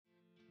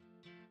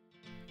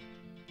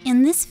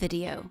In this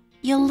video,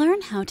 you'll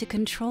learn how to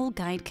control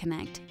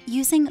GuideConnect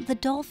using the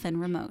Dolphin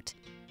Remote.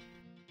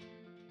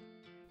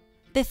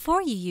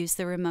 Before you use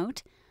the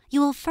remote,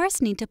 you will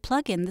first need to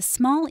plug in the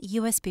small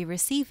USB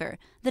receiver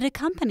that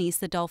accompanies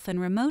the Dolphin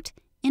Remote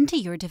into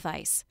your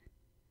device.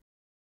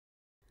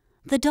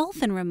 The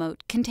Dolphin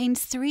Remote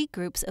contains 3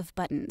 groups of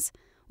buttons,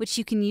 which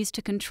you can use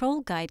to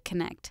control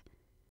GuideConnect.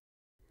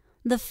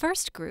 The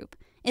first group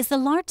is the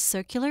large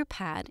circular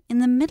pad in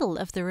the middle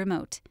of the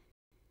remote.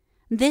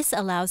 This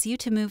allows you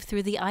to move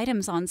through the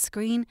items on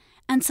screen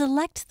and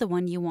select the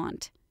one you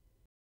want.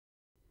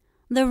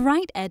 The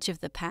right edge of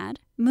the pad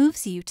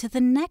moves you to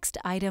the next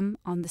item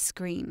on the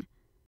screen.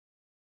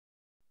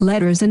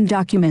 Letters and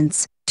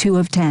documents, 2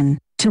 of 10.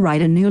 To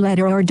write a new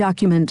letter or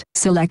document,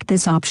 select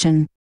this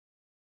option.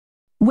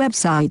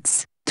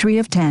 Websites, 3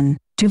 of 10.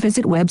 To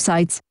visit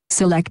websites,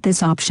 select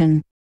this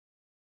option.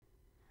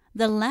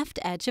 The left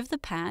edge of the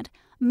pad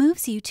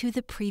moves you to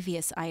the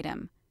previous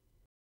item.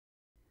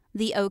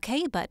 The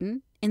OK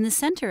button in the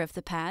center of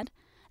the pad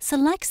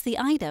selects the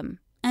item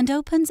and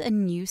opens a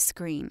new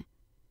screen.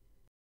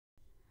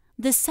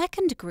 The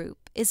second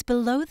group is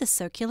below the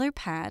circular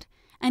pad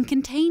and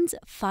contains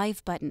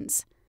 5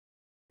 buttons.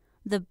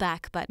 The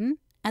back button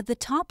at the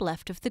top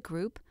left of the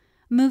group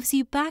moves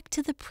you back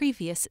to the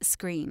previous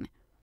screen.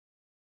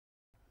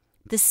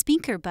 The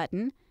speaker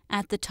button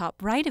at the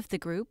top right of the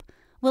group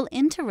will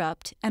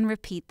interrupt and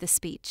repeat the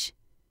speech.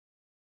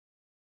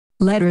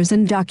 Letters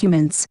and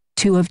documents,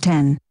 2 of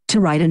 10. To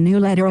write a new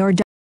letter or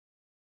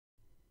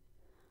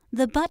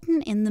The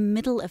button in the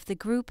middle of the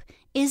group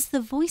is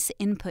the voice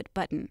input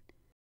button.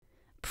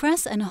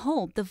 Press and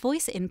hold the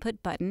voice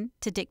input button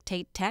to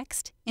dictate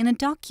text in a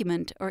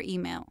document or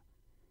email.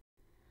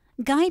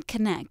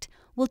 GuideConnect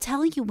will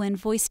tell you when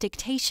voice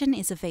dictation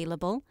is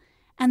available,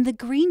 and the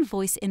green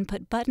voice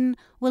input button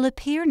will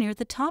appear near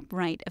the top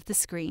right of the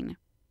screen.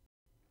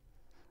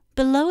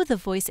 Below the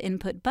voice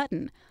input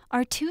button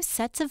are 2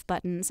 sets of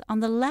buttons on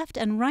the left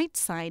and right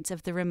sides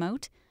of the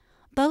remote,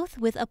 both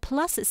with a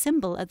plus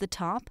symbol at the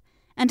top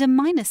and a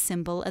minus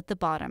symbol at the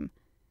bottom.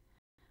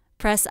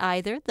 Press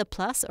either the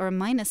plus or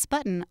minus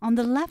button on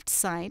the left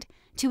side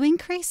to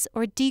increase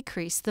or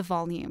decrease the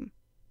volume.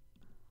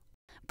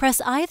 Press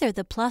either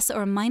the plus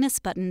or minus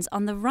buttons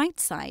on the right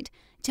side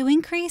to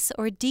increase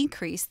or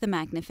decrease the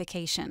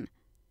magnification.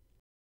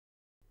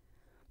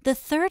 The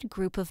third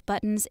group of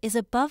buttons is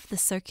above the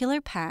circular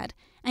pad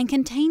and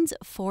contains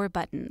 4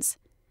 buttons.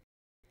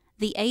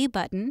 The A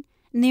button,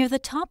 near the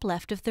top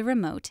left of the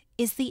remote,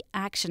 is the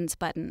Actions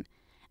button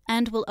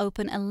and will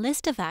open a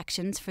list of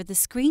actions for the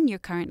screen you're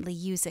currently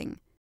using.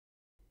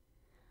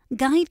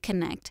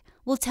 GuideConnect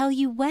will tell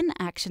you when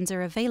actions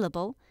are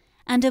available,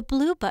 and a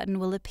blue button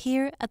will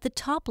appear at the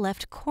top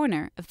left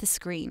corner of the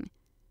screen.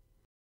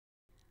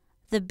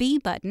 The B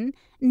button,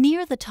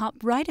 near the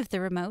top right of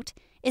the remote,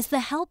 is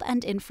the Help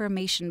and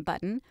Information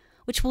button,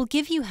 which will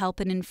give you help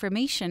and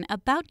information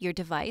about your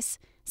device,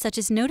 such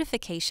as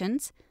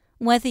notifications,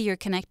 whether you're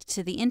connected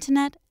to the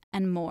internet,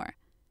 and more.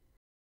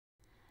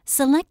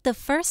 Select the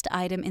first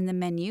item in the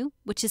menu,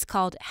 which is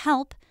called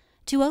Help,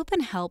 to open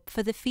help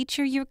for the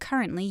feature you're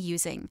currently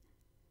using.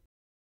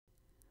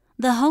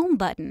 The Home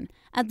button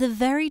at the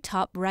very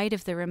top right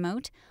of the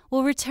remote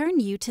will return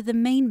you to the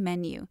main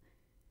menu.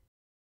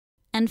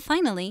 And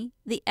finally,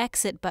 the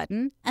Exit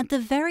button at the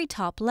very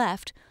top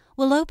left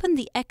will open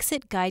the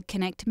Exit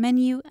GuideConnect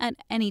menu at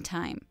any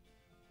time.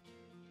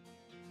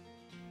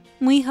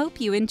 We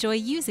hope you enjoy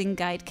using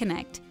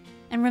GuideConnect.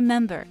 And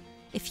remember,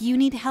 if you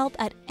need help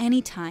at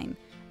any time,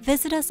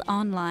 visit us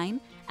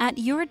online at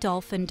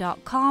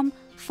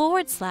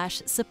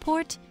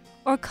yourdolphin.com/support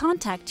or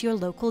contact your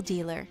local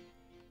dealer.